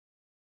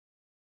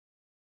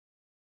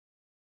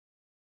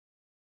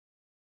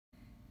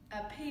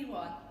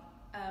P1,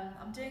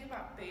 I'm doing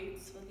about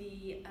boots for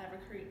the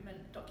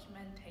recruitment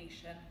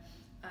documentation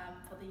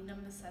for the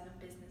number 7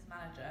 business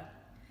manager.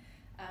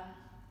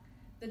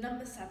 The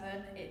number 7,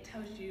 it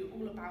tells you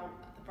all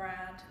about the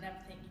brand and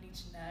everything you need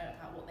to know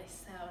about what they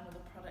sell and all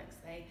the products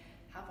they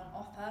have on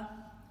offer.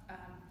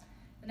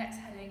 The next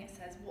heading, it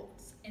says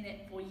what's in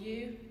it for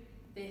you.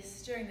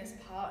 During this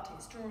part,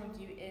 it's drawing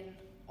you in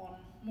on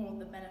more of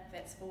the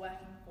benefits for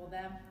working for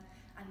them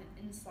and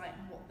an insight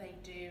on what they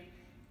do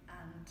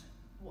and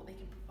what they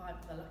can provide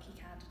for the lucky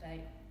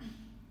candidate.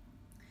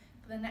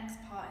 For the next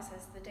part, it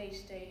says the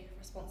day-to-day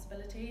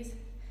responsibilities.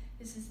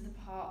 This is the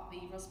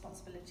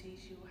responsibilities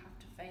you will have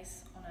to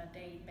face on a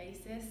daily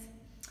basis.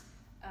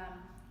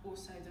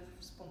 Also the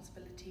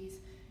responsibilities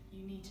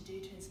you need to do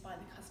to inspire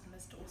the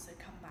customers to also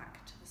come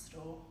back to the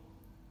store.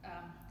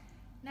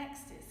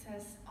 Next, it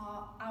says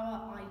our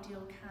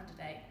ideal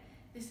candidate.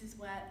 This is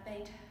where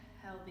they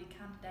tell the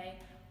candidate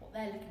what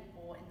they're looking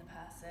for in the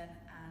person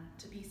and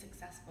to be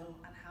successful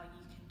and how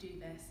you can do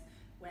this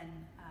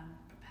when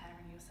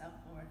preparing yourself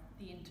for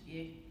the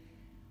interview.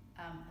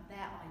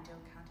 Their ideal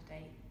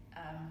candidate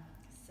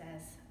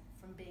says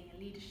from being in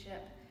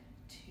leadership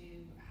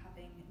to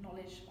having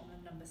knowledge on the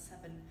number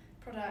 7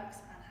 products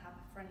and have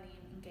a friendly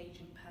and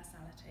engaging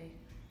personality.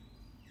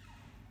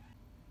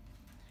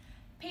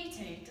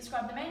 P2,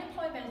 describe the main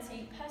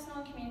employability,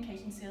 personal and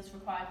communication skills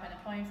required when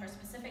applying for a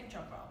specific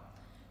job role.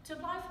 To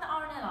apply for the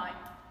RNLI,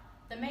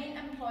 the main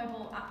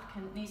employable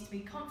applicant needs to be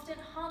confident,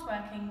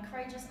 hardworking,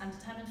 courageous and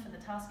determined for the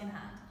task in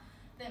hand.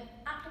 The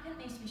applicant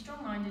needs to be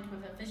strong-minded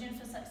with a vision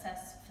for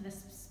success for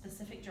this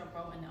specific job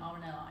role in the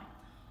RNLI.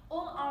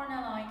 All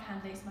RNLI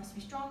candidates must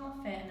be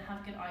strong, fit and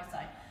have good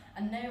eyesight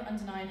and no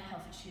underlying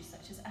health issues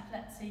such as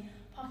epilepsy,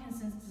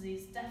 Parkinson's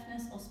disease,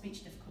 deafness or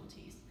speech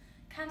difficulties.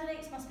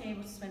 Candidates must be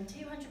able to swim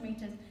 200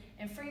 metres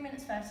in 3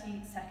 minutes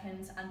 30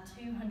 seconds and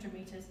 200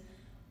 metres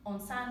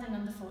on sand in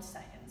under 40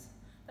 seconds.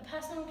 The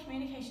personal and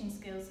communication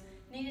skills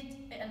needed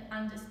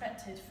and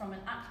expected from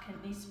an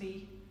applicant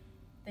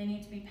they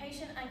need to be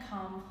patient and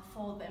calm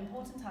for the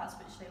important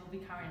tasks which they will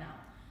be carrying out.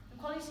 The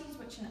qualities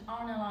which an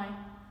RNLI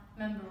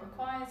member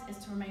requires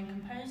is to remain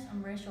composed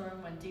and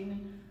reassuring when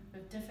dealing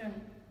with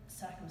different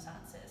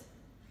circumstances.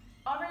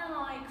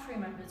 RNLI crew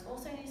members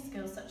also need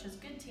skills such as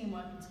good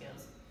teamworking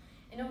skills.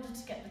 In order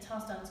to get the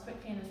task done as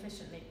quickly and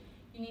efficiently,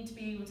 you need to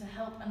be able to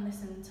help and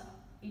listen to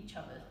each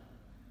other.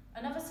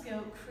 Another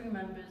skill crew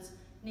members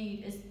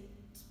need is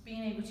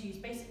being able to use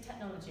basic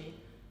technology.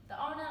 The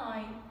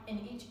RNLI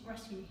in each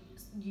rescue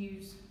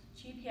use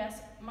GPS,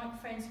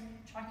 microphones,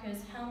 trackers,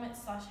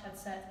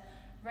 helmets/headset,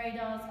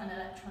 radars and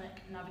electronic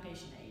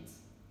navigation aids.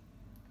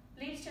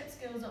 Leadership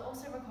skills are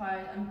also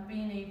required and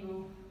being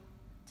able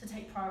to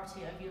take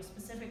priority over your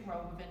specific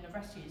role within the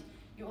rescues.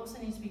 You also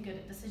need to be good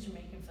at decision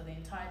making for the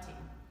entire team.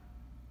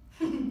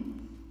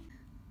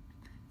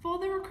 For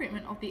the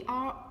recruitment of the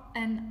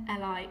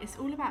RNLI, it's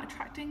all about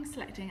attracting,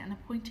 selecting and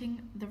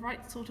appointing the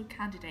right sort of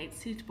candidate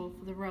suitable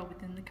for the role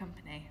within the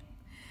company.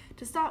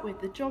 To start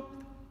with, the job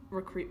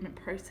recruitment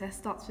process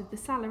starts with the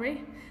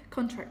salary,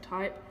 contract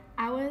type,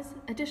 hours,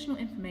 additional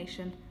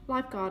information,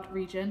 lifeguard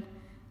region,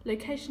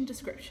 location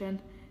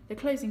description, the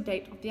closing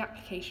date of the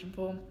application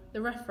form,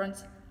 the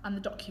reference and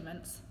the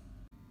documents.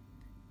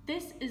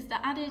 This is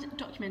the added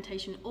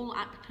documentation all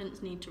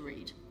applicants need to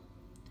read.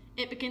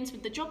 It begins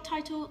with the job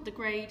title, the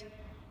grade,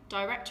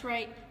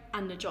 directorate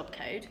and the job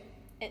code.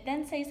 It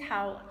then says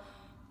how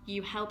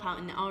you help out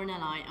in the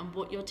RNLI and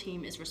what your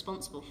team is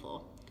responsible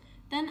for.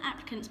 Then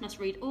applicants must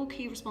read all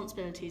key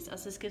responsibilities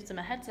as this gives them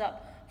a heads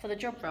up for the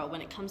job role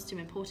when it comes to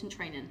important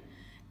training.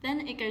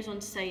 Then it goes on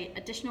to say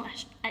additional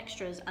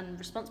extras and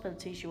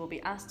responsibilities you will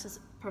be asked to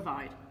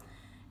provide.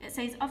 It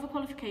says other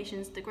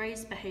qualifications, the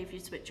grades,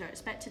 behaviours which are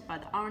expected by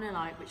the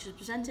RNLI, which is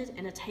presented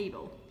in a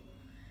table.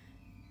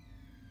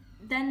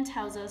 Then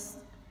tells us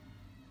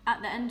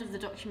at the end of the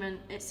document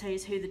it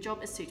says who the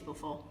job is suitable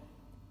for.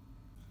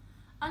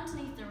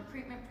 Underneath the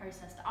recruitment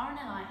process, the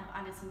RNLI have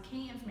added some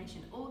key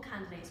information all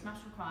candidates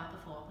must require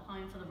before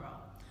applying for the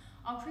role.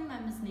 Our crew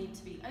members need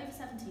to be over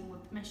 17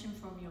 with permission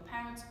from your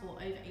parents or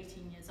over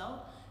 18 years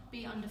old,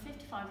 be under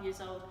 55 years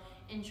old,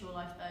 inshore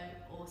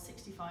lifeboat or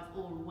 65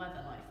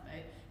 all-weather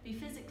lifeboat, be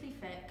physically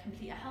fit,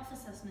 complete a health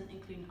assessment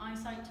including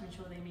eyesight to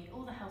ensure they meet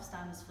all the health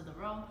standards for the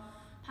role,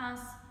 pass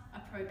a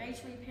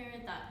probationary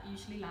period that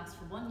usually lasts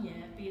for 1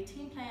 year, be a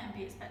team player and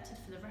be expected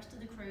for the rest of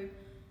the crew,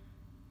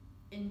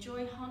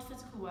 enjoy hard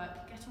physical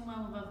work, get on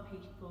well with other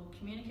people,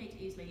 communicate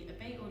easily,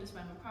 obey orders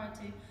when required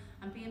to,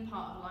 and being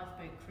part of a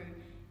lifeboat crew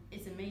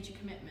is a major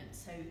commitment,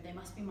 so they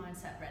must be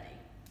mindset ready.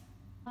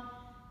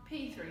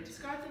 P3,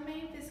 describe the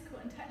main physical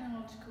and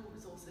technological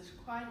resources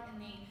required in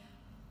the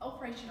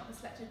operation of a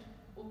selected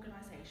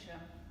organisation.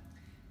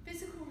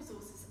 Physical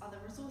resources are the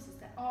resources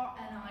that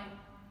RNLI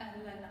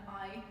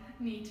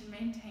need to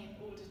maintain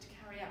in order to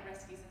carry out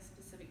rescues and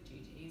specific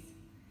duties.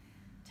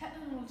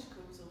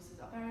 Technological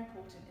resources are very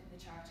important in the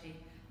charity,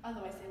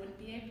 otherwise they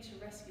wouldn't be able to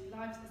rescue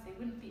lives as they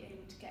wouldn't be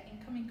able to get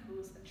incoming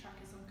calls and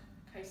trackers on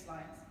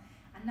coastlines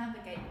and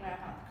navigate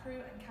whereabout the crew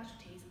and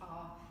casualties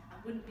are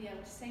and wouldn't be able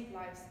to save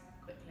lives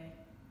quickly.